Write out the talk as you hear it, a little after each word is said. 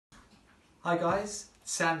Hi guys,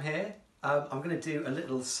 Sam here. I'm going to do a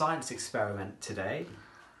little science experiment today.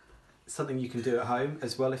 Something you can do at home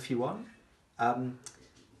as well if you want.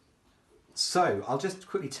 So I'll just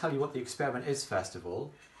quickly tell you what the experiment is first of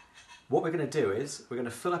all. What we're going to do is we're going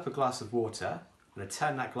to fill up a glass of water, we're going to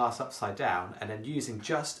turn that glass upside down, and then using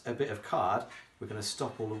just a bit of card we're going to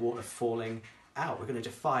stop all the water falling out. We're going to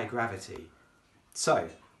defy gravity. So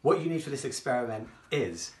what you need for this experiment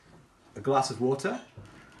is a glass of water.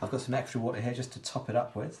 I've got some extra water here just to top it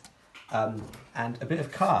up with, and a bit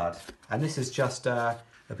of card. And this is just a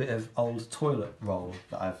bit of old toilet roll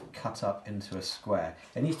that I've cut up into a square.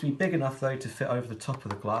 It needs to be big enough though to fit over the top of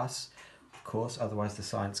the glass, of course, otherwise the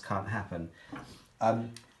science can't happen.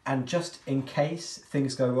 And just in case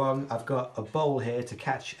things go wrong, I've got a bowl here to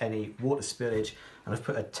catch any water spillage, and I've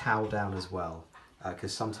put a towel down as well,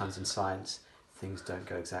 because sometimes in science things don't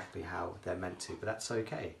go exactly how they're meant to, but that's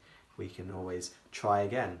okay. We can always try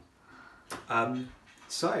again.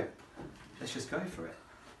 So let's just go for it.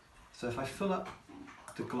 So if I fill up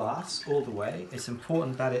the glass all the way, it's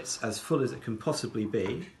important that it's as full as it can possibly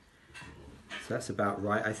be. So that's about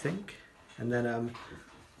right, I think. And then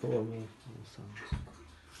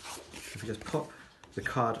if we just pop the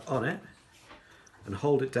card on it and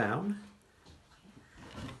hold it down,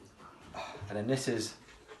 and then this is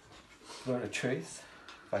the moment of truth.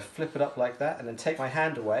 If I flip it up like that and then take my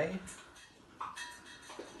hand away,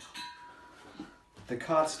 the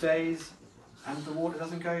card stays and the water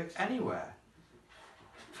doesn't go anywhere.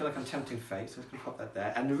 I feel like I'm tempting fate, so I'm just going to pop that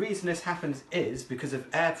there. And the reason this happens is because of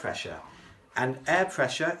air pressure. And air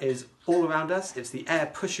pressure is all around us. It's the air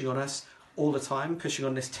pushing on us all the time, pushing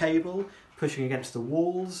on this table, pushing against the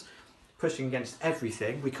walls, pushing against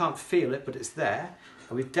everything. We can't feel it, but it's there.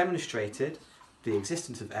 And we've demonstrated the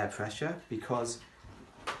existence of air pressure because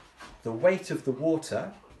the weight of the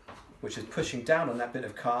water, which is pushing down on that bit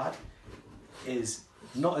of card, is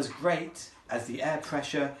not as great as the air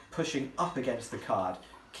pressure pushing up against the card,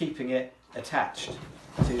 keeping it attached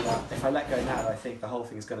to that. If I let go now, I think the whole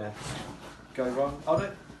thing is going to go wrong. Oh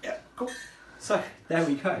no, yeah, cool. So there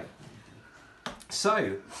we go.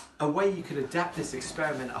 So a way you could adapt this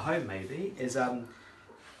experiment at home maybe is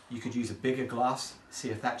you could use a bigger glass, see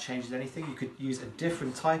if that changes anything. You could use a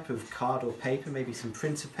different type of card or paper, maybe some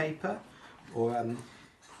printer paper, or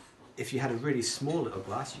if you had a really small little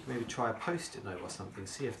glass, you could maybe try a Post-it note or something,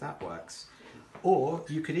 see if that works. Or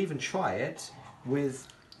you could even try it with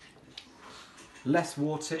less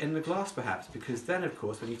water in the glass perhaps, because then of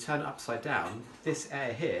course when you turn it upside down, this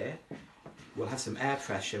air here will have some air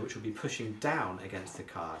pressure which will be pushing down against the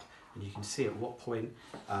card. And you can see at what point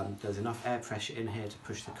there's enough air pressure in here to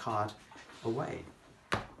push the card away.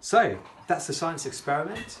 So that's the science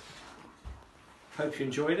experiment. Hope you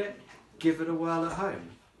enjoyed it. Give it a whirl at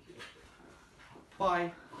home.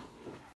 Bye.